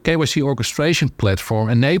KYC orchestration platform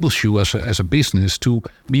enables you as a business to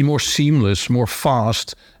be more seamless, more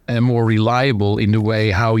fast, and more reliable in the way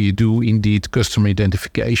how you do indeed customer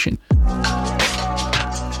identification.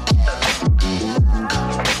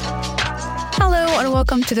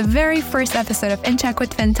 Welcome to the very first episode of In Check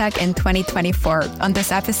with FinTech in 2024. On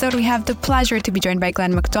this episode, we have the pleasure to be joined by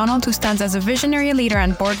Glenn McDonald, who stands as a visionary leader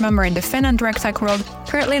and board member in the fin and direct tech world,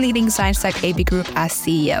 currently leading ZignSec AB Group as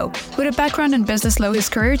CEO. With a background in business law, his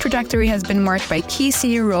career trajectory has been marked by key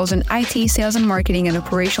senior roles in IT, sales and marketing, and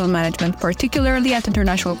operational management, particularly at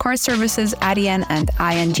International Card Services, ADN, and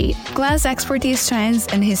ING. Glenn's expertise shines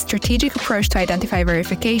in his strategic approach to identify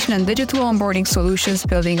verification and digital onboarding solutions,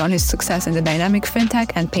 building on his success in the dynamic FinTech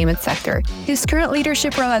and payment sector. His current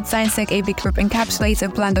leadership role at ZignSec AB Group encapsulates a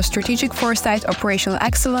blend of strategic foresight, operational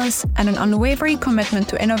excellence, and an unwavering commitment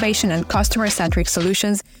to innovation and customer-centric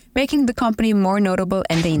solutions, making the company more notable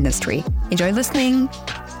in the industry. Enjoy listening.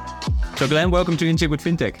 So Glenn, welcome to In Check with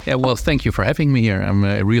FinTech. Yeah, well, thank you for having me here. I'm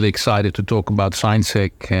really excited to talk about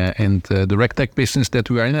ZignSec and the RegTech business that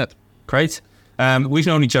we are in at. Great. We've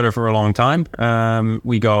known each other for a long time.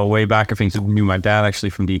 We go way back. I think you knew my dad actually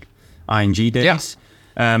from the ING days.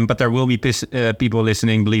 Yeah. But there will be people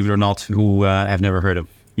listening, believe it or not, who have never heard of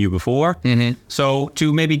you before. Mm-hmm. So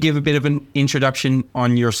to maybe give a bit of an introduction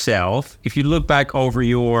on yourself, if you look back over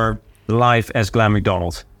your life as Glenn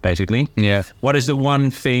McDonald, basically, what is the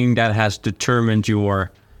one thing that has determined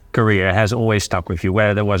your career, has always stuck with you,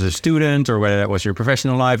 whether that was a student or whether that was your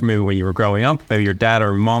professional life, maybe when you were growing up, maybe your dad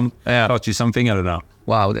or mom taught you something, I don't know.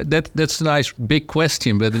 Wow, that's a nice big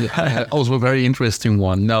question, but also a very interesting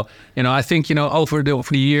one. No, I think, over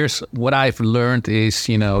the years, what I've learned is,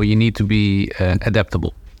 you need to be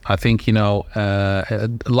adaptable. I think,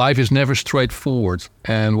 life is never straightforward.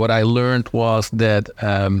 And what I learned was that,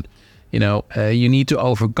 you need to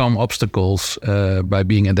overcome obstacles by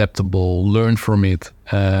being adaptable, learn from it,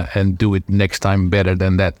 and do it next time better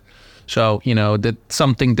than that. So, that's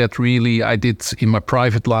something that really I did in my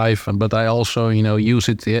private life, but I also, use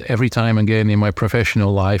it every time again in my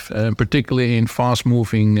professional life, particularly in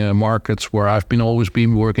fast-moving markets where I've always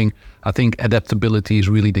been working. I think adaptability is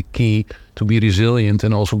really the key to be resilient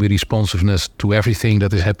and also be responsiveness to everything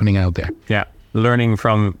that is happening out there. Yeah, learning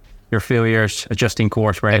from your failures, adjusting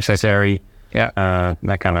course where necessary,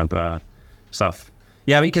 that kind of stuff.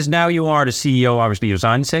 Yeah, because now you are the CEO, obviously, of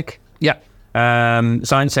ZignSec. Yeah.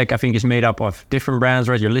 ZignSec, I think, is made up of different brands,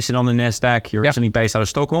 right? You're listed on the NASDAQ. You're originally based out of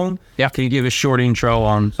Stockholm. Yeah. Can you give a short intro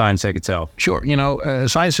on ZignSec itself? Sure.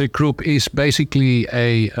 ZignSec Group is basically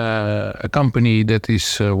a company that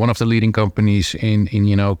is one of the leading companies in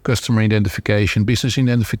customer identification, business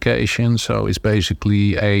identification. So it's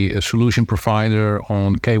basically a solution provider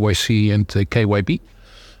on KYC and KYB.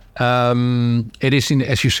 It is,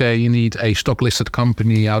 as you say, indeed a stock-listed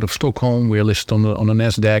company out of Stockholm. We're listed on the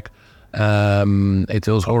NASDAQ. It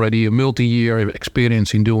was already a multi-year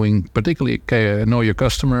experience in doing particularly know your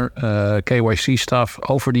customer, KYC stuff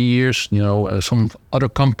over the years. Some other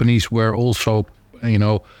companies were also,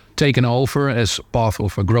 taken over as part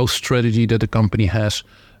of a growth strategy that the company has.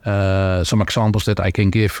 Some examples that I can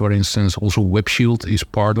give, for instance, also WebShield is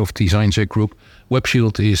part of the ZignSec Group.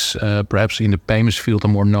 WebShield is perhaps in the payments field a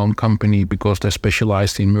more known company because they're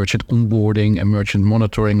specialized in merchant onboarding and merchant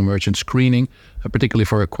monitoring and merchant screening, particularly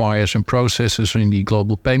for acquirers and processors in the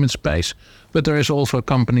global payment space. But there is also a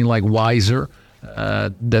company like Wiser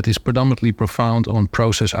that is predominantly profound on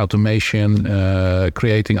process automation,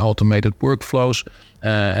 creating automated workflows.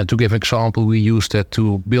 And to give an example, we use that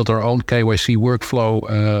to build our own KYC workflow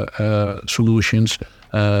solutions.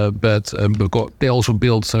 But they also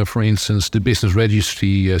built, for instance, the business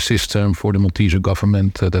registry system for the Maltese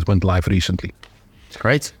government that went live recently.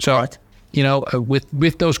 Great. So,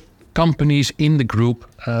 with those companies in the group,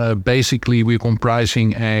 basically we're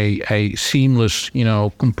comprising a seamless,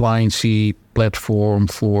 compliancy platform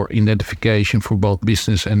for identification for both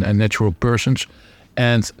business and natural persons.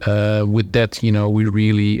 And with that, we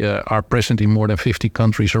really are present in more than 50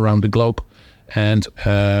 countries around the globe. And,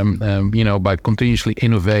 by continuously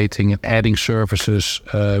innovating and adding services,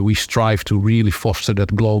 we strive to really foster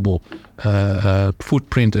that global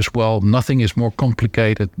footprint as well. Nothing is more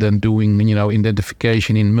complicated than doing,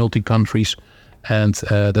 identification in multi-countries. And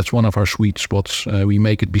that's one of our sweet spots. We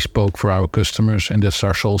make it bespoke for our customers, and that's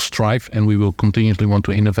our sole strive. And we will continuously want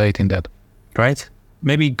to innovate in that. Great.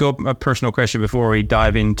 Maybe go a personal question before we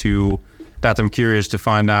dive into that. I'm curious to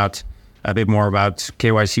find out a bit more about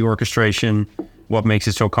KYC orchestration, what makes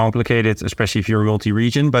it so complicated, especially if you're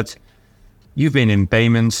multi-region. But you've been in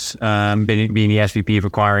payments, being the SVP of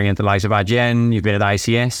acquiring at the likes of IGN, you've been at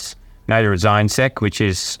ICS, now you're at ZignSec, which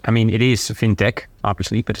is, it is fintech,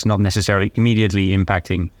 obviously, but it's not necessarily immediately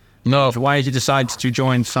impacting. No. So why did you decide to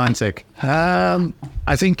join ZignSec?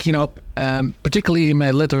 I think, particularly in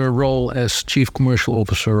my later role as Chief Commercial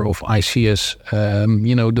Officer of ICS,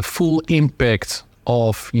 the full impact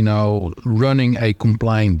of, running a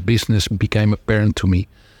compliant business became apparent to me.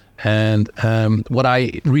 And what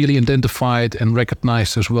I really identified and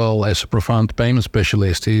recognized as well as a profound payment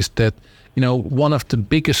specialist is that, one of the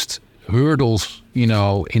biggest hurdles,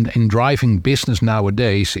 in driving business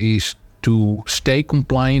nowadays is to stay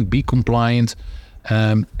compliant, be compliant,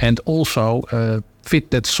 and also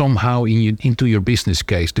fit that somehow into your business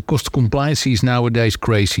case. The cost of compliance is nowadays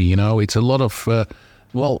crazy. It's a lot of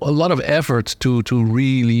a lot of effort to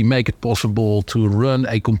really make it possible to run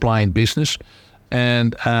a compliant business.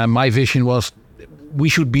 And my vision was we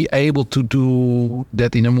should be able to do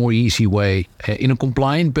that in a more easy way, in a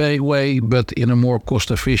compliant way, but in a more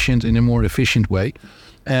cost efficient, in a more efficient way.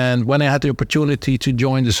 And when I had the opportunity to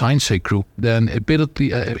join the ZignSec group, then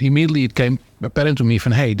immediately it came apparent to me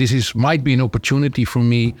from, hey, might be an opportunity for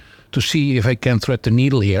me to see if I can thread the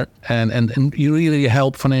needle here and you really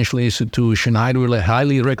help financial institutions,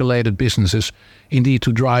 highly regulated businesses, indeed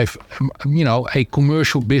to drive, a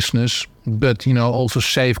commercial business, but, also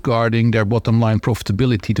safeguarding their bottom line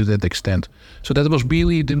profitability to that extent. So that was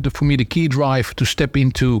really, for me, the key drive to step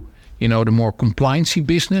into, the more compliancy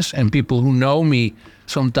business. And people who know me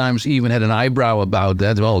sometimes even had an eyebrow about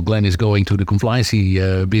that. Well, Glenn is going to the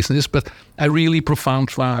compliancy business. But I really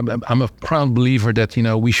I'm a proud believer that,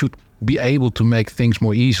 we should be able to make things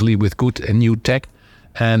more easily with good and new tech.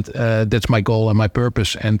 And that's my goal and my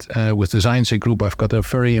purpose. And with the ZignSec group, I've got a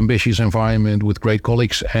very ambitious environment with great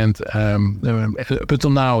colleagues. And up until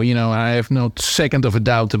now, I have no second of a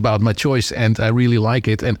doubt about my choice. And I really like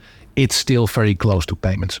it. And it's still very close to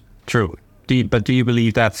payments. True. But do you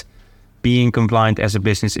believe that being compliant as a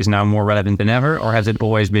business is now more relevant than ever, or has it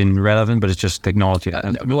always been relevant, but it's just technology?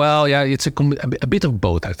 Well, yeah, it's a bit of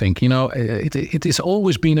both, I think. It has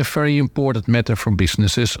always been a very important matter for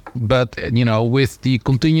businesses, but, with the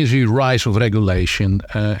continuous rise of regulation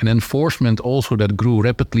and enforcement also that grew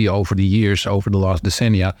rapidly over the years, over the last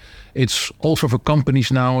decennia, it's also for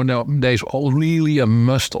companies nowadays really a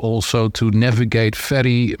must also to navigate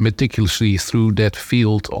very meticulously through that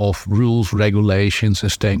field of rules, regulations,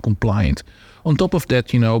 and staying compliant. On top of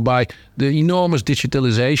that, by the enormous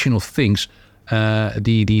digitalization of things,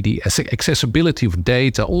 the accessibility of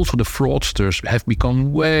data, also the fraudsters have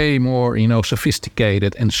become way more,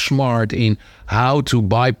 sophisticated and smart in how to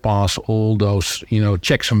bypass all those,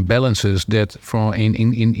 checks and balances that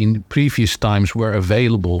in previous times were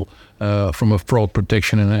available from a fraud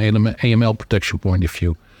protection and an AML protection point of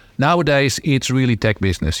view. Nowadays, it's really tech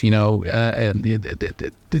business, and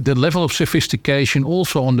the level of sophistication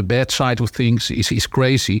also on the bad side of things is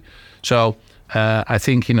crazy. So I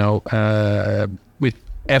think, with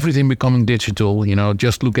everything becoming digital,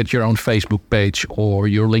 just look at your own Facebook page or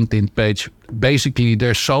your LinkedIn page. Basically,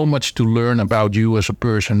 there's so much to learn about you as a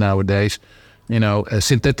person nowadays.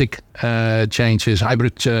 Synthetic changes,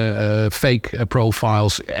 hybrid fake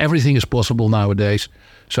profiles, everything is possible nowadays.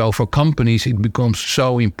 So for companies, it becomes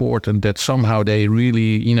so important that somehow they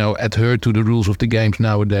really, adhere to the rules of the games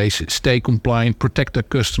nowadays, stay compliant, protect their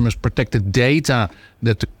customers, protect the data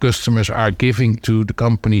that the customers are giving to the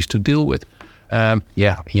companies to deal with. It's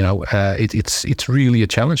really a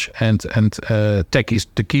challenge, and tech is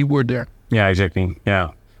the key word there. Yeah, exactly.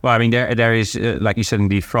 Yeah. Well, I mean, there is, like you said,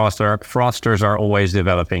 indeed, fraudsters are always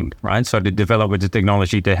developing, right? So they develop with the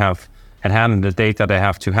technology they have at hand and the data they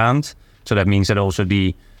have to hand. So that means that also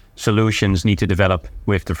the solutions need to develop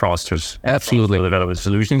with the fraudsters. Absolutely. Develop with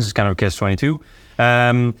solutions. It's kind of catch-22.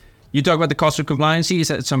 You talk about the cost of compliancy. Is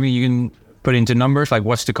that something you can put into numbers? Like,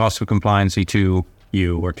 what's the cost of compliancy to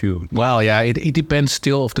you or to? Well, yeah, it depends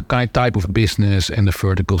still of the type of business and the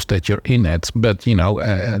verticals that you're in at. But,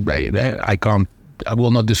 I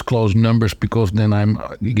will not disclose numbers because then I'm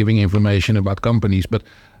giving information about companies. But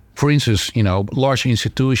for instance, large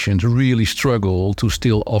institutions really struggle to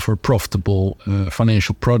still offer profitable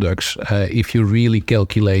financial products if you really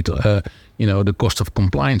calculate, the cost of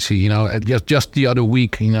compliancy. Just the other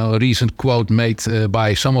week, a recent quote made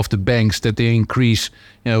by some of the banks that they increase,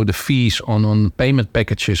 the fees on payment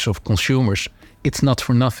packages of consumers. It's not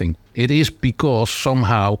for nothing. It is because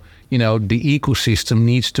somehow, the ecosystem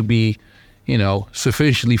needs to be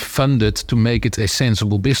sufficiently funded to make it a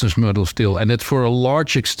sensible business model still. And it's for a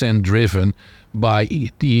large extent driven by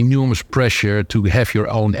the enormous pressure to have your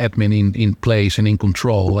own admin in place and in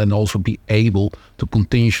control, and also be able to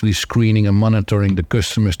continuously screening and monitoring the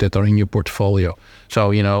customers that are in your portfolio. So,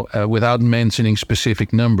 without mentioning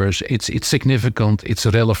specific numbers, it's significant, it's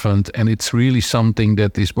relevant, and it's really something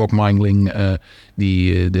that is boggling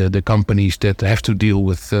the companies that have to deal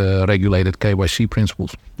with regulated KYC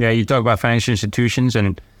principles. Yeah, you talk about financial institutions,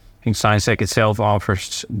 and I think ZignSec itself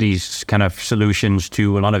offers these kind of solutions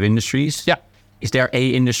to a lot of industries. Yeah. Is there a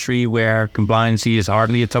industry where compliance is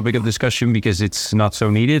hardly a topic of discussion because it's not so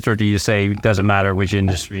needed, or do you say it doesn't matter which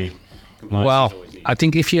industry? Well, I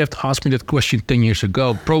think if you have asked me that question 10 years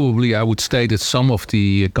ago, probably I would say that some of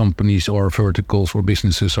the companies or verticals or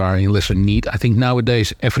businesses are in lesser need. I think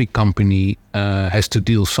nowadays every company has to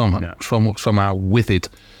deal somehow with it.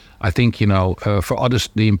 I think, for others,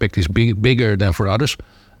 the impact is bigger than for others.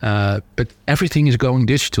 But everything is going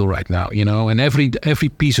digital right now, and every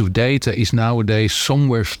piece of data is nowadays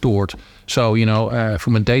somewhere stored. So,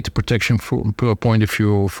 from a data protection point of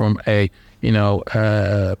view, from a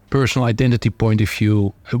personal identity point of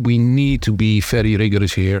view, we need to be very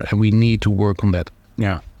rigorous here, and we need to work on that.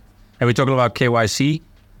 Yeah. And we talked about KYC,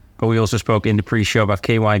 but we also spoke in the pre-show about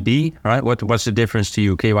KYB, right? What's the difference to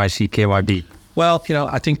you, KYC, KYB? Well,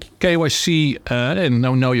 I think KYC and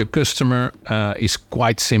know your customer is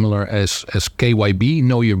quite similar as KYB,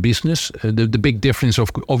 know your business. The big difference,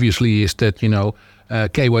 obviously, is that,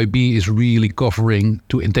 KYB is really covering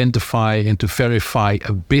to identify and to verify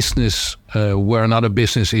a business where another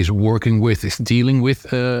business is working with, is dealing with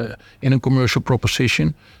in a commercial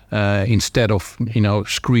proposition. Instead of,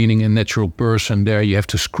 screening a natural person, there you have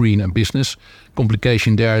to screen a business.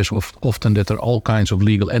 Complication there is often that there are all kinds of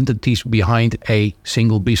legal entities behind a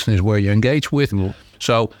single business where you engage with. Mm.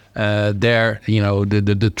 So there,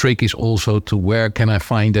 the trick is also to where can I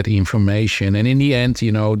find that information? And in the end,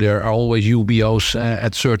 there are always UBOs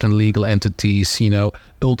at certain legal entities,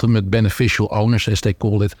 ultimate beneficial owners, as they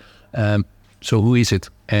call it. So who is it?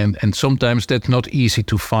 And sometimes that's not easy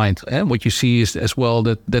to find. And what you see is as well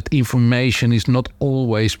that information is not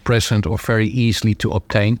always present or very easily to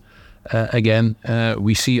obtain. Again,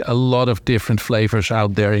 we see a lot of different flavors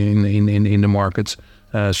out there in the markets.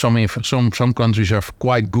 Some countries are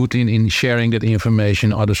quite good in sharing that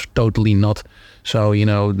information, others totally not. So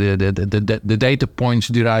the data points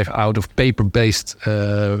derive out of paper-based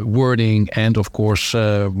wording and of course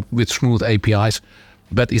with smooth APIs,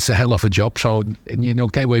 but it's a hell of a job. So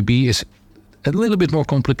KYB is a little bit more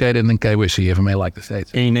complicated than KYC, if I may like to say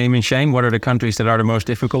it. Can you name and shame? What are the countries that are the most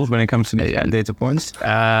difficult when it comes to data points?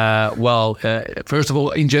 First of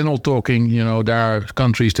all, in general talking, there are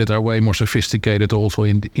countries that are way more sophisticated also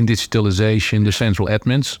in digitalization, the central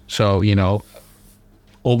admins. So,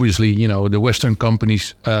 obviously, the Western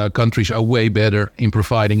countries are way better in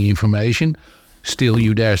providing information. Still,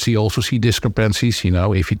 you also see discrepancies.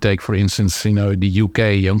 If you take, for instance, the UK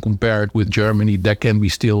and compare it with Germany, there can be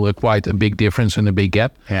still quite a big difference and a big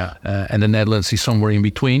gap. Yeah. And the Netherlands is somewhere in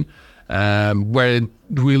between, where it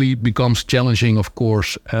really becomes challenging, of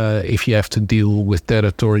course, if you have to deal with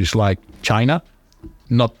territories like China.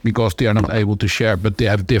 Not because they are not able to share, but they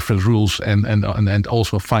have different rules and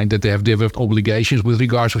also find that they have different obligations with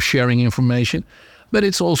regards of sharing information. But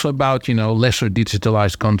it's also about, lesser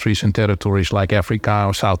digitalized countries and territories like Africa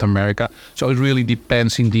or South America. So it really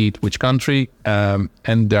depends indeed which country. And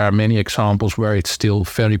there are many examples where it's still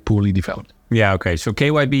very poorly developed. Yeah, okay. So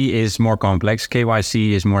KYB is more complex.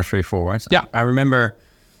 KYC is more straightforward. Yeah. I remember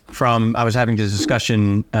I was having this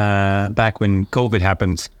discussion back when COVID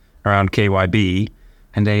happened around KYB.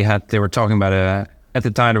 And they were talking about, at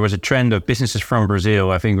the time there was a trend of businesses from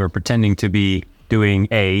Brazil, I think, were pretending to be doing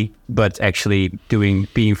A, but actually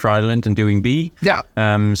being fraudulent and doing B. Yeah.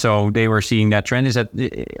 So they were seeing that trend.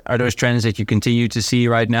 Are those trends that you continue to see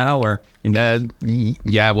right now, or?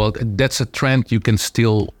 Yeah, well, that's a trend you can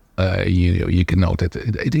still. You can note that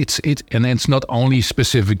and it's not only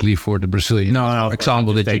specifically for the Brazilian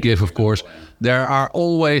example that you give. Of course, there are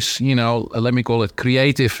always let me call it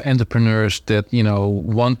creative entrepreneurs that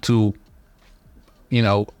want to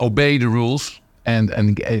obey the rules and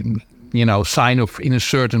sign off in a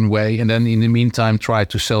certain way, and then in the meantime try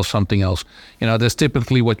to sell something else. That's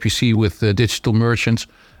typically what we see with digital merchants.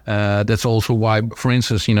 That's also why, for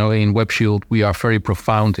instance, in WebShield, we are very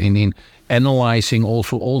profound in analyzing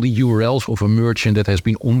also all the URLs of a merchant that has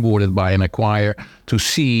been onboarded by an acquirer to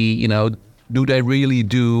see, do they really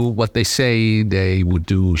do what they say they would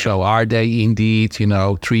do? So are they indeed,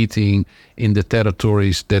 treating in the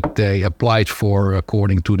territories that they applied for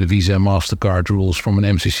according to the Visa and MasterCard rules from an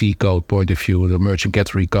MCC code point of view, the merchant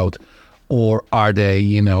category code? or are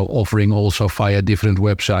they, offering also via different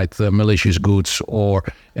website malicious goods, or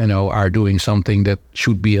are doing something that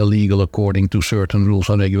should be illegal according to certain rules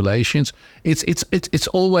and regulations? It's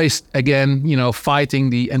always again, fighting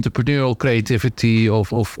the entrepreneurial creativity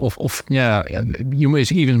of you may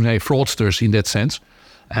even say fraudsters in that sense,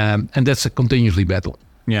 and that's a continuously battle.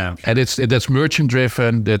 Yeah, and that's merchant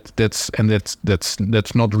driven.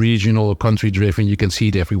 That's not regional or country driven. You can see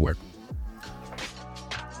it everywhere.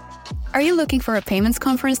 Are you looking for a payments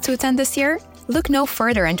conference to attend this year? Look no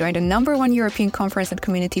further and join the #1 European conference and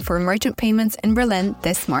community for merchant payments in Berlin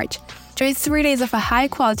this March. Join 3 days of a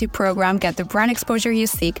high-quality program, get the brand exposure you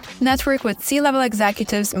seek, network with C-level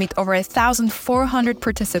executives, meet over 1,400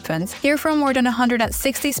 participants, hear from more than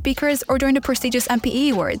 160 speakers, or join the prestigious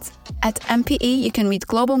MPE Awards. At MPE, you can meet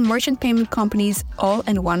global merchant payment companies all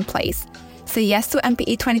in one place. Say yes to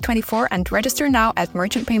MPE 2024 and register now at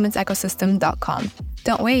merchantpaymentsecosystem.com.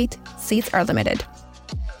 Don't wait, seats are limited.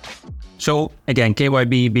 So again,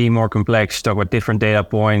 KYB being more complex, talk about different data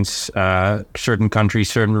points, certain countries,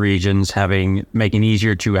 certain regions, making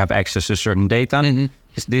easier to have access to certain data. Mm-hmm.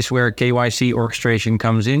 Is this where KYC orchestration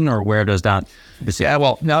comes in, or where does that? Yeah,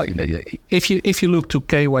 well, now if you look to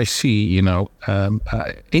KYC,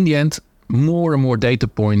 in the end, more and more data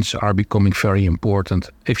points are becoming very important.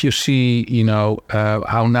 If you see,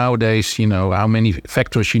 how nowadays, how many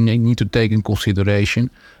factors you need to take in consideration,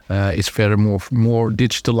 it's very more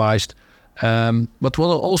digitalized. But what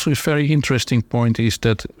also is very interesting point is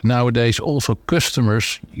that nowadays also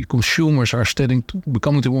consumers are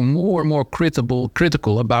becoming more and more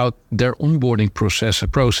critical about their onboarding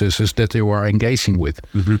processes that they are engaging with.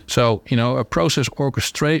 Mm-hmm. So, a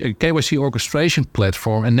KYC orchestration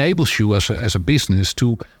platform enables you as a business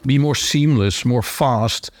to be more seamless, more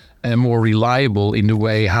fast, and more reliable in the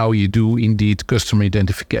way how you do indeed customer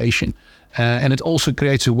identification. And it also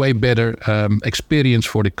creates a way better experience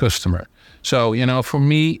for the customer. So, for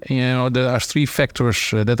me, there are 3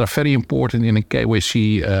 factors that are very important in a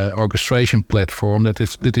KYC orchestration platform. That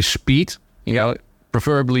is speed.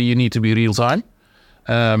 Preferably you need to be real time.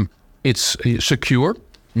 It's secure.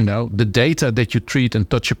 The data that you treat and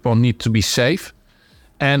touch upon need to be safe,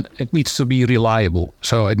 and it needs to be reliable.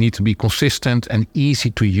 So it needs to be consistent and easy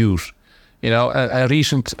to use. A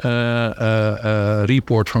recent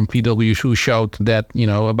report from PwC showed that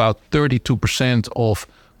about 32% of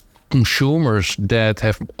consumers that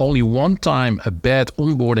have only one time a bad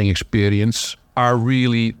onboarding experience are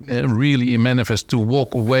really manifest to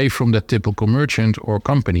walk away from that typical merchant or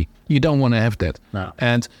company. You don't want to have that. No.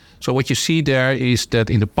 And so what you see there is that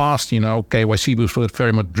in the past, KYC was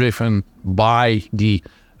very much driven by the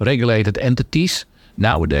regulated entities.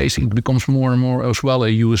 Nowadays, it becomes more and more as well a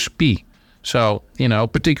USP. So,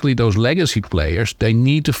 particularly those legacy players, they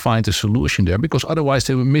need to find a solution there, because otherwise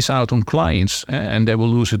they will miss out on clients and they will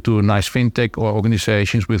lose it to a nice fintech or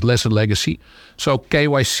organizations with lesser legacy. So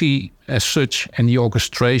KYC as such and the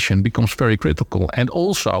orchestration becomes very critical. And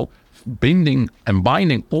also binding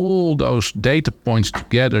all those data points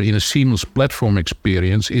together in a seamless platform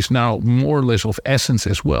experience is now more or less of essence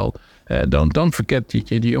as well. Don't forget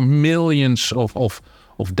the millions of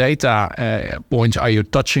data points are you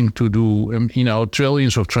touching to do,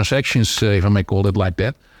 trillions of transactions, if I may call it like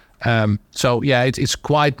that. So yeah, it's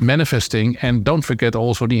quite manifesting. And don't forget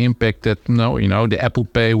also the impact that the Apple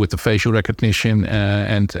Pay with the facial recognition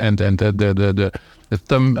and the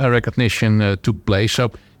thumb recognition took place.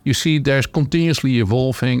 So you see, there's continuously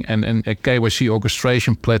evolving, and a KYC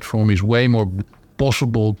orchestration platform is way more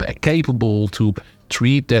capable to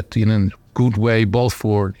treat that in a good way, both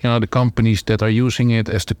for the companies that are using it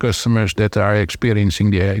as the customers that are experiencing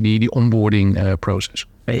the onboarding process.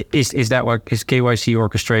 Is that what is KYC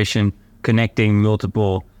orchestration connecting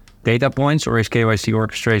multiple data points, or is KYC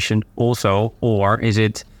orchestration also, or is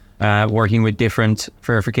it working with different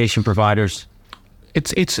verification providers?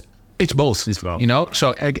 It's both.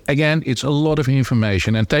 So again, it's a lot of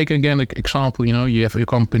information. And take again an example. You have a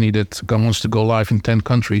company that wants to go live in 10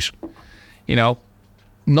 countries.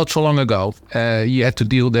 Not so long ago, you had to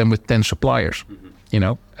deal then with 10 suppliers,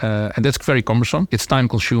 and that's very cumbersome. It's time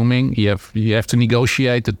consuming. You have to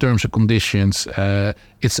negotiate the terms and conditions.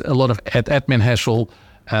 It's a lot of admin hassle.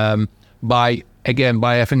 By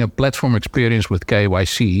having a platform experience with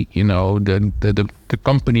KYC, the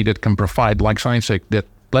company that can provide, like ZignSec, that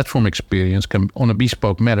platform experience can, on a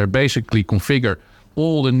bespoke matter, basically configure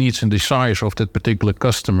all the needs and desires of that particular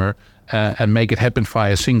customer and make it happen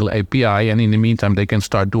via a single API. And in the meantime, they can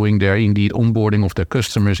start doing their indeed onboarding of their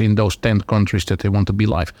customers in those 10 countries that they want to be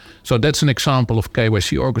live. So that's an example of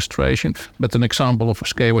KYC orchestration. But an example of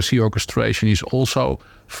KYC orchestration is also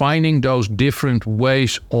finding those different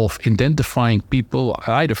ways of identifying people,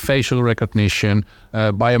 either facial recognition,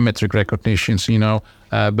 biometric recognitions,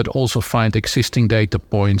 but also find existing data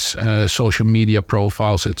points, social media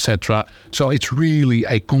profiles, etc. So it's really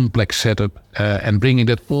a complex setup, and bringing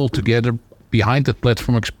that all together behind that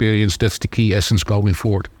platform experience, that's the key essence going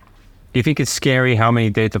forward. Do you think it's scary how many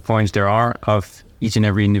data points there are of each and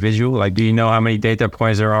every individual? Like, do you know how many data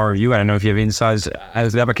points there are of you? I don't know if you have insights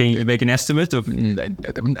as that, but can you make an estimate of?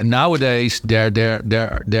 Nowadays,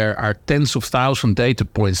 there are tens of thousands data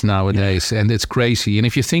points nowadays, and it's crazy. And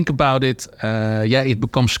if you think about it, it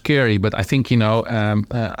becomes scary. But I think,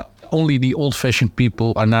 only the old-fashioned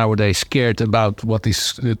people are nowadays scared about what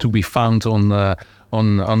is to be found on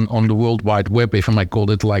the World Wide Web, if I might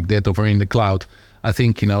call it like that, over in the cloud. I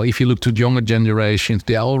think, if you look to younger generations,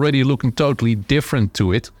 they're already looking totally different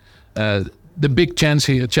to it. The big challenge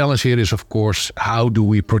here is, of course, how do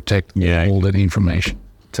we protect all that information?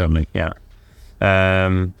 Totally, yeah.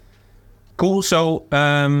 Cool. So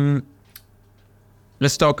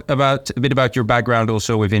let's talk a bit about your background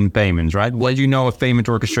also within payments, right? What do you know of payment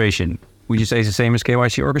orchestration? Would you say it's the same as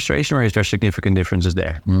KYC orchestration, or is there significant differences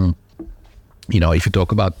there? If you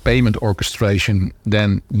talk about payment orchestration,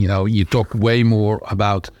 then, you talk way more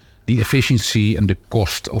about the efficiency and the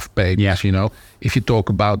cost of payments. If you talk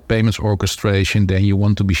about payments orchestration, then you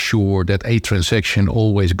want to be sure that a transaction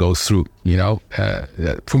always goes through,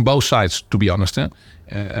 from both sides, to be honest.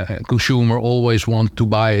 Consumer always want to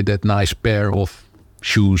buy that nice pair of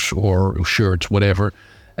shoes or shirts, whatever.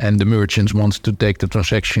 And the merchants wants to take the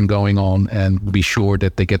transaction going on and be sure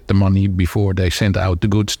that they get the money before they send out the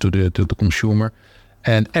goods to the consumer.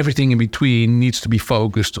 And everything in between needs to be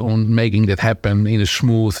focused on making that happen in a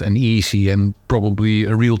smooth and easy and probably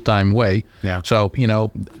a real-time way. Yeah. So,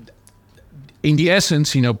 in the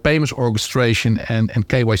essence, payments orchestration and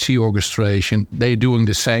KYC orchestration, they're doing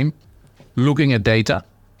the same. Looking at data,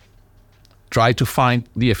 try to find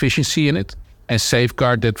the efficiency in it, and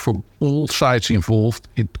safeguard that for all sides involved,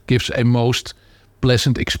 it gives a most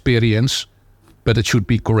pleasant experience, but it should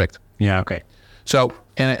be correct. Yeah, okay. So,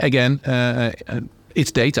 again,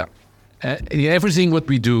 it's data. Everything what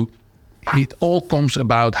we do, it all comes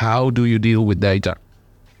about how do you deal with data.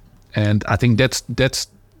 And I think that's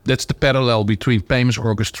the parallel between payments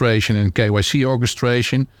orchestration and KYC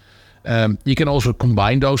orchestration. You can also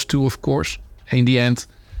combine those two, of course, in the end.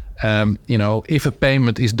 If a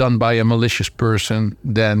payment is done by a malicious person,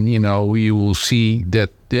 then, you will see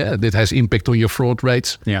that that has impact on your fraud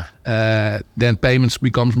rates. Yeah. Then payments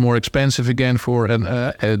becomes more expensive again for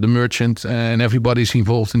the merchant, and everybody's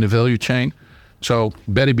involved in the value chain. So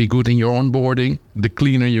better be good in your onboarding. The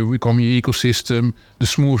cleaner you become your ecosystem, the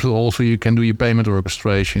smoother also you can do your payment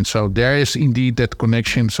orchestration. So there is indeed that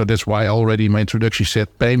connection. So that's why already in my introduction said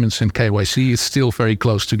payments and KYC is still very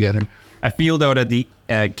close together. I feel though that the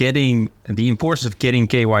importance of getting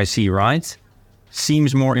KYC right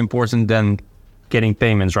seems more important than getting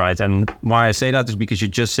payments right. And why I say that is because you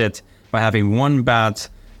just said by having one bad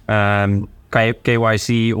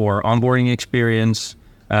KYC or onboarding experience,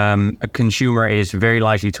 a consumer is very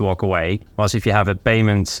likely to walk away. Whilst if you have a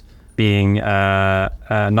payment being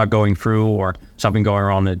not going through or something going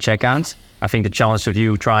wrong at checkout, I think the chances of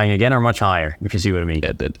you trying again are much higher, if you see what I mean.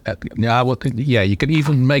 You can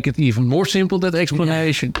even make it even more simple, that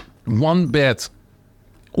explanation. One bad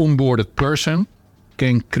onboarded person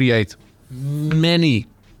can create many,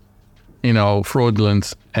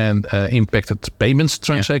 fraudulent and impacted payments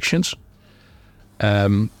transactions.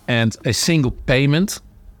 And a single payment,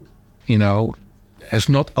 has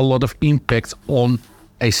not a lot of impact on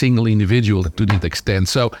a single individual to that extent.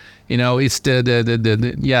 So, it's the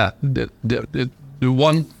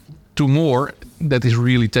one to more that is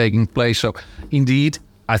really taking place. So, indeed,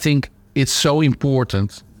 I think it's so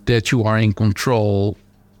important that you are in control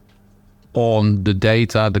on the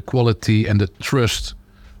data, the quality, and the trust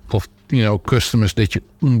of customers that you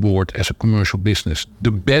onboard as a commercial business.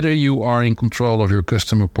 The better you are in control of your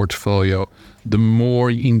customer portfolio, the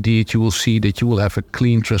more indeed you will see that you will have a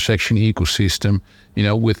clean transaction ecosystem,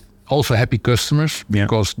 with also happy customers,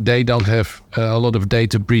 because they don't have a lot of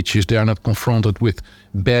data breaches. They are not confronted with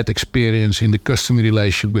bad experience in the customer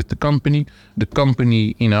relation with the company. The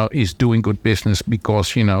company, is doing good business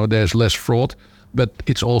because, there's less fraud, but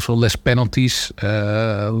it's also less penalties,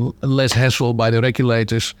 less hassle by the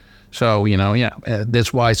regulators. So,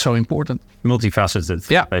 that's why it's so important.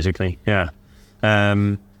 Multifaceted, basically. Yeah.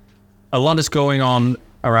 A lot is going on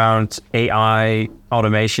around AI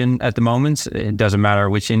automation at the moment. It doesn't matter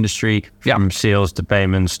which industry, from sales to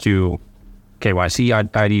payments to KYC,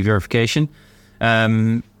 ID verification.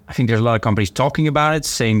 I think there's a lot of companies talking about it,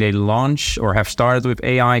 saying they launch or have started with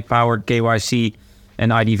AI-powered KYC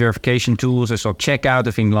and ID verification tools. I saw Checkout,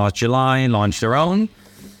 I think last July, launched their own.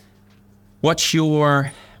 What's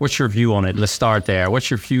your view on it? Let's start there.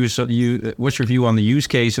 What's your view on the use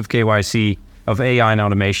case of KYC, of AI and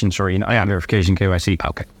automation, in ID verification KYC?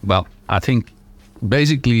 Okay. Well, I think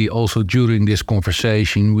basically also during this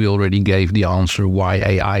conversation, we already gave the answer why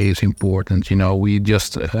AI is important. We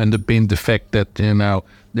just underpinned the fact that,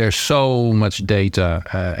 there's so much data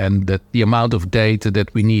and that the amount of data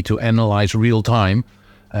that we need to analyze real time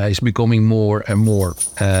is becoming more and more.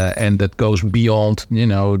 And that goes beyond,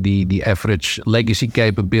 the average legacy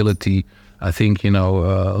capability. I think,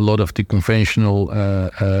 a lot of the conventional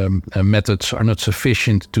methods are not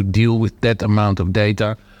sufficient to deal with that amount of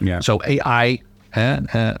data. Yeah. So AI,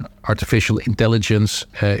 artificial intelligence,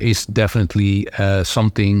 is definitely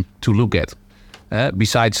something to look at.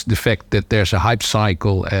 Besides the fact that there's a hype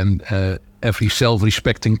cycle and every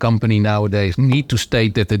self-respecting company nowadays need to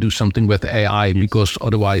state that they do something with AI because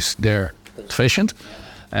otherwise they're efficient.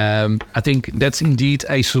 I think that's indeed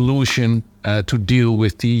a solution to deal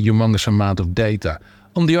with the humongous amount of data.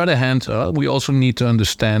 On the other hand, we also need to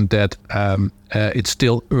understand that it's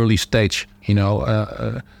still early stage.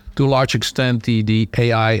 To a large extent, the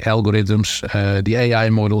AI algorithms, the AI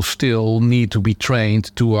models still need to be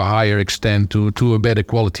trained to a higher extent, to a better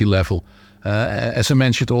quality level. As I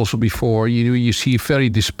mentioned also before, you see very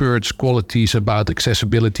dispersed qualities about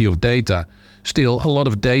accessibility of data. Still, a lot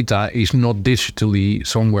of data is not digitally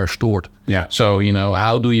somewhere stored. Yeah. So,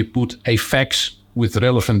 how do you put a fax with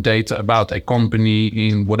relevant data about a company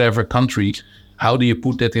in whatever country? How do you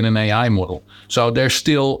put that in an AI model? So there's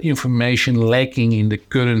still information lacking in the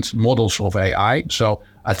current models of AI. So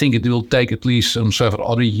I think it will take at least some several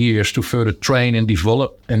other years to further train and develop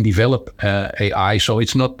AI. So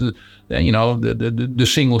it's not the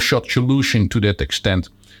single shot solution to that extent.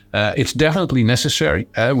 It's definitely necessary.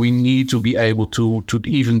 We need to be able to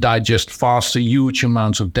even digest faster huge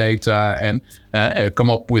amounts of data and come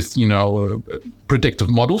up with predictive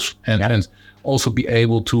models and also be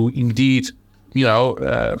able to indeed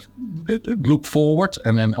look forward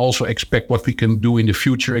and then also expect what we can do in the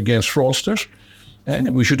future against fraudsters.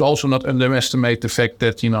 And we should also not underestimate the fact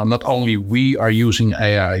that, not only we are using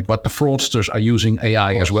AI, but the fraudsters are using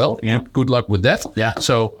AI as well. Yeah. Good luck with that. Yeah.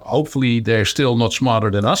 So hopefully they're still not smarter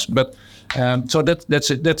than us. But so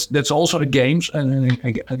that's also a game,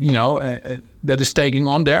 that is taking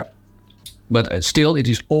on there. But still, it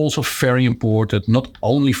is also very important not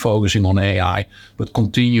only focusing on AI, but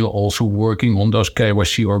continue also working on those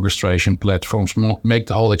KYC orchestration platforms, make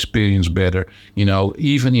the whole experience better.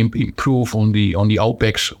 Even improve on the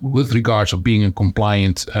OPEX with regards of being a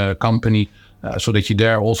compliant company, so that you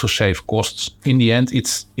there also save costs. In the end,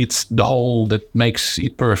 it's the whole that makes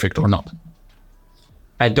it perfect or not.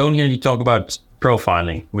 I don't hear you talk about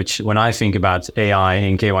profiling, which when I think about AI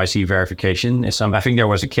and KYC verification, I think there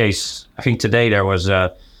was a case, I think today there was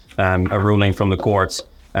a ruling from the court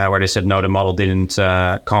where they said, no, the model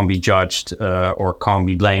can't be judged or can't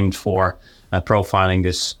be blamed for profiling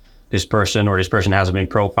this person, or this person hasn't been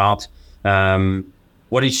profiled. Do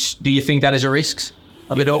you think that is a risk?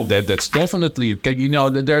 That's definitely,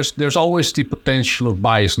 there's always the potential of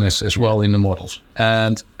biasness as well in the models.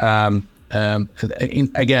 And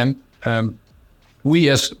we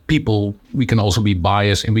as people, we can also be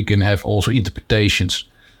biased and we can have also interpretations.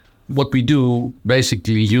 What we do,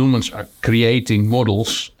 basically humans are creating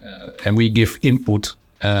models and we give input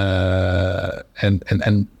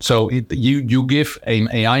and so you give an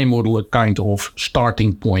AI model a kind of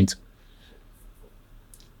starting point.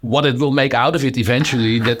 What it will make out of it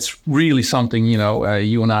eventually, that's really something,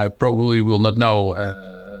 you and I probably will not know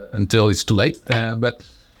until it's too late. But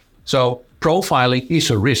so profiling is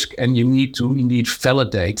a risk, and you need to indeed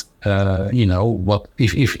validate, what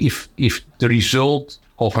if the result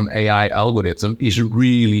of an AI algorithm is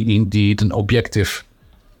really indeed an objective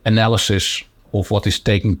analysis of what is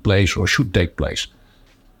taking place or should take place.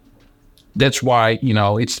 That's why,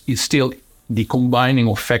 it's still the combining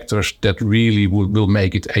of factors that really will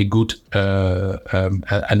make it a good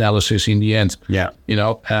analysis in the end. Yeah.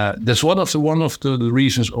 That's one of the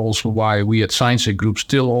reasons also why we at ZignSec Group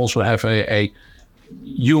still also have a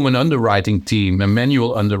human underwriting team, a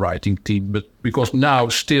manual underwriting team, but because now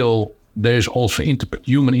still there's also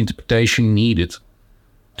human interpretation needed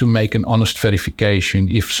to make an honest verification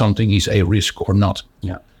if something is a risk or not.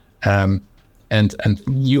 Yeah.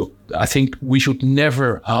 I think we should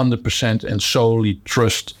never 100% and solely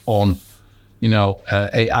trust on,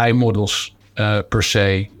 AI models per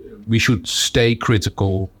se. We should stay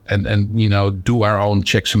critical and do our own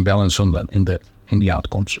checks and balance on that. in the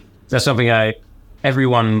outcomes. That's something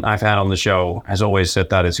everyone I've had on the show has always said,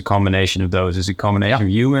 that it's a combination of those. It's a combination of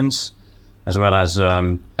humans as well as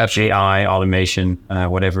AI, automation,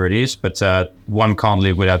 whatever it is. But one can't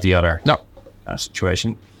live without the other. No.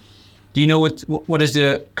 Situation. Do you know what is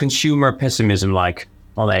the consumer pessimism like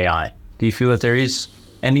on AI? Do you feel that there is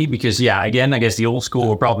any? Because again, I guess the old school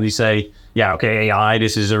will probably say, AI,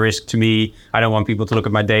 this is a risk to me. I don't want people to look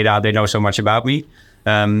at my data. They know so much about me.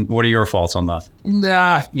 What are your thoughts on that?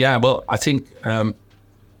 Well, I think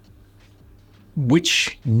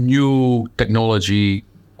which new technology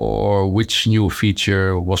or which new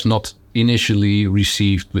feature was not initially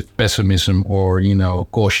received with pessimism or,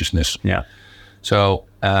 cautiousness. Yeah. So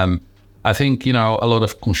I think, a lot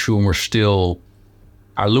of consumers still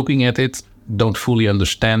are looking at it, don't fully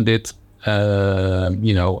understand it.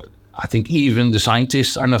 I think even the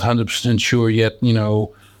scientists are not 100% sure yet,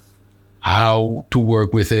 how to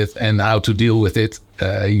work with it and how to deal with it.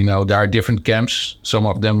 There are different camps, some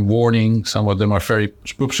of them warning, some of them are very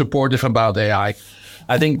supportive about AI.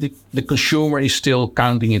 I think the consumer is still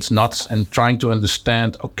counting its nuts and trying to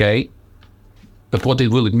understand, okay, but what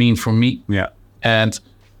will it mean for me? Yeah. And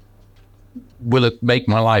will it make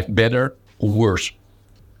my life better or worse?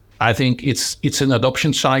 I think it's an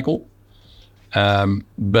adoption cycle.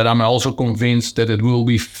 But I'm also convinced that it will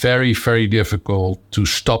be very, very difficult to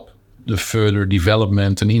stop the further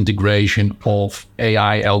development and integration of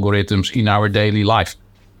AI algorithms in our daily life.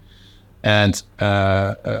 And,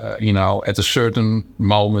 at a certain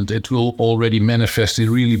moment, it will already manifest in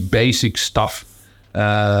really basic stuff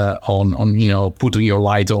on putting your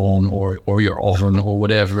light on or your oven or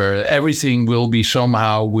whatever. Everything will be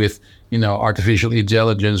somehow with, artificial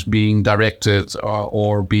intelligence being directed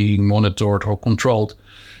or being monitored or controlled.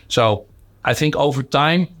 So I think over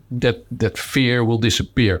time that fear will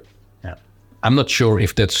disappear. Yeah. I'm not sure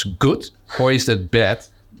if that's good or is that bad.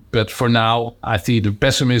 But for now, I think the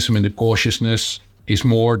pessimism and the cautiousness is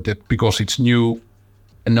more that because it's new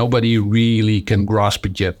and nobody really can grasp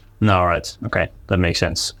it yet. No, right. Okay, that makes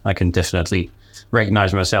sense. I can definitely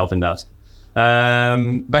recognize myself in that.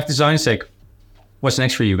 Back to ZignSec. What's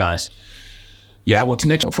next for you guys? Yeah, what's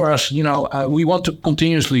next for us? We want to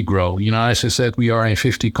continuously grow. As I said, we are in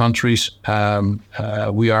 50 countries.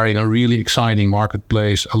 We are in a really exciting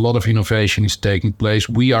marketplace. A lot of innovation is taking place.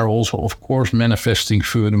 We are also, of course, manifesting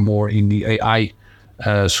furthermore in the AI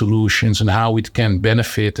solutions and how it can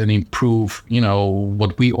benefit and improve,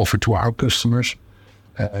 what we offer to our customers.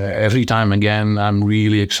 Every time again, I'm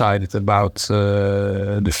really excited about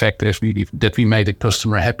the fact that we made a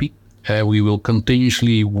customer happy. We will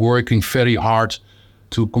continuously working very hard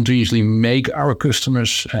to continuously make our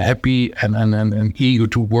customers happy and eager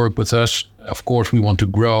to work with us. Of course, we want to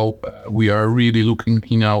grow. We are really looking,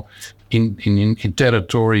 in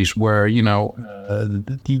territories where,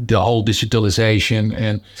 the whole digitalization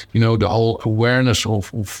and, the whole awareness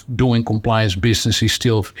of doing compliance business is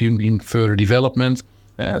still in further development.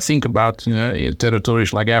 Think about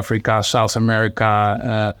territories like Africa, South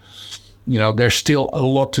America. There's still a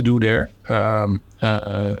lot to do there. And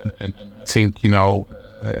I think,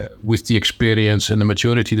 with the experience and the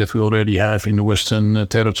maturity that we already have in the Western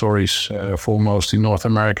territories, foremost in North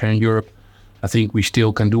America and Europe, I think we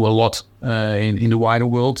still can do a lot in the wider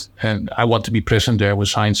world. And I want to be present there with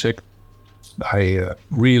ZignSec. I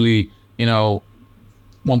really,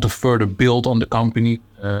 want to further build on the company.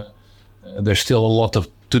 There's still a lot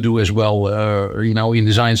to do as well, in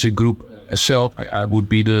the ZignSec group itself. I would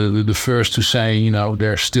be the first to say,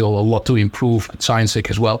 there's still a lot to improve at ZignSec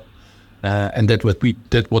as well. And that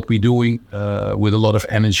what we're doing with a lot of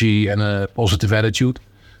energy and a positive attitude.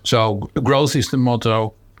 So growth is the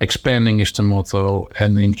motto, expanding is the motto,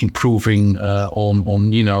 and improving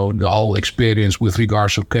on the whole experience with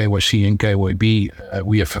regards to KYC and KYB.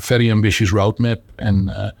 We have a very ambitious roadmap,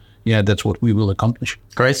 and that's what we will accomplish.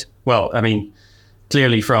 Great. Well,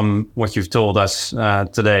 clearly from what you've told us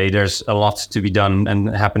today, there's a lot to be done and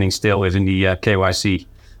happening still within the KYC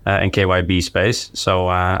and KYB space. So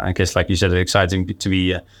I guess, like you said, it's exciting to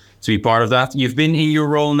be part of that. You've been in your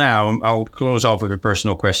role now. I'll close off with a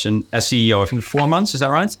personal question. As CEO, I think 4 months, is that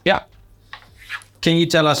right? Yeah. Can you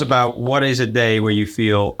tell us about what is a day where you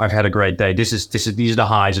feel I've had a great day? These are the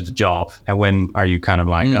highs of the job, and when are you kind of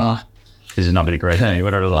like, this is not really great day?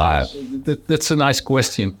 What are the lows? That's a nice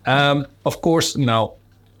question. Of course,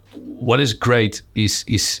 what is great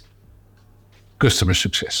is customer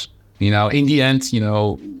success. In the end,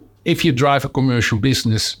 if you drive a commercial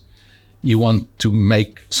business, you want to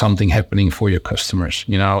make something happening for your customers,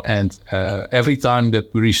 and every time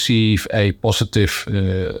that we receive a positive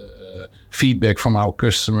feedback from our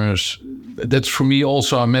customers, that's for me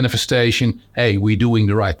also a manifestation. Hey, we're doing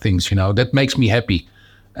the right things. That makes me happy.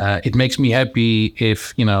 It makes me happy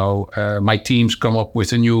if my teams come up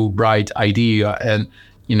with a new bright idea and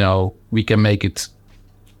we can make it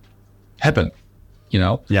happen.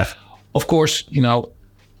 Yeah. Of course,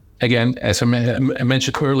 again, as I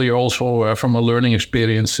mentioned earlier, also from my learning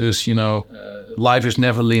experiences, life is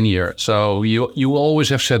never linear. So you will always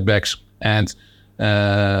have setbacks, and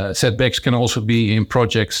setbacks can also be in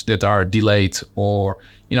projects that are delayed, or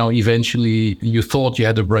eventually you thought you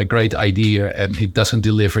had a great idea and it doesn't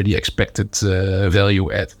deliver the expected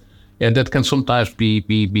value add. And that can sometimes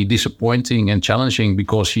be disappointing and challenging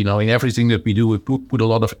because in everything that we do, we put a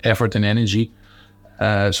lot of effort and energy.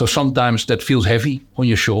 So sometimes that feels heavy on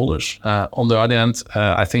your shoulders. On the other hand,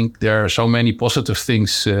 I think there are so many positive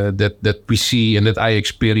things that we see and that I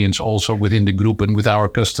experience also within the group and with our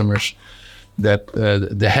customers, that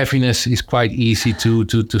the heaviness is quite easy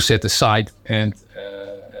to set aside. And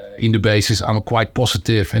in the basis, I'm a quite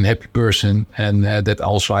positive and happy person, and that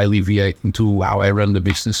also I alleviate into how I run the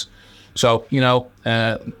business. So,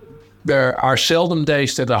 there are seldom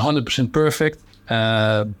days that are 100% perfect.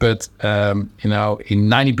 But in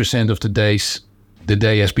 90% of the days, the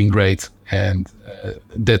day has been great. And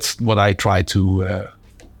that's what I try to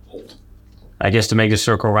hold. I guess to make the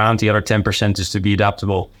circle round, the other 10% is to be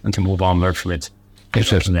adaptable and to move on, learn from it.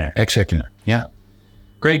 Exactly. Yeah.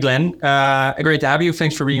 Great, Glenn. Great to have you.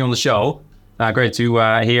 Thanks for being on the show. Great to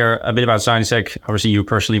hear a bit about ZignSec, obviously you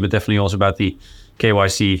personally, but definitely also about the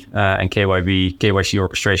KYC and KYB, KYC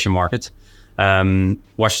orchestration market.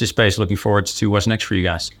 Watch this space. Looking forward to what's next for you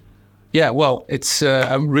guys. Yeah, well, it's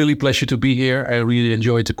a really pleasure to be here. I really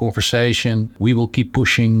enjoyed the conversation. We will keep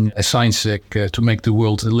pushing ZignSec to make the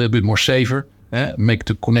world a little bit more safer, make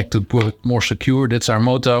the connected world more secure. That's our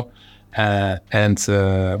motto.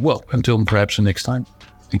 Until perhaps the next time.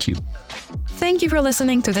 Thank you. Thank you for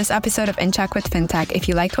listening to this episode of In Check with FinTech. If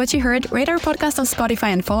you liked what you heard, rate our podcast on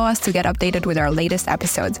Spotify and follow us to get updated with our latest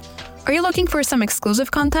episodes. Are you looking for some exclusive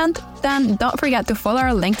content? Then don't forget to follow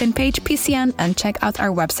our LinkedIn page, PCN, and check out our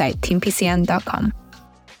website, teampcn.com.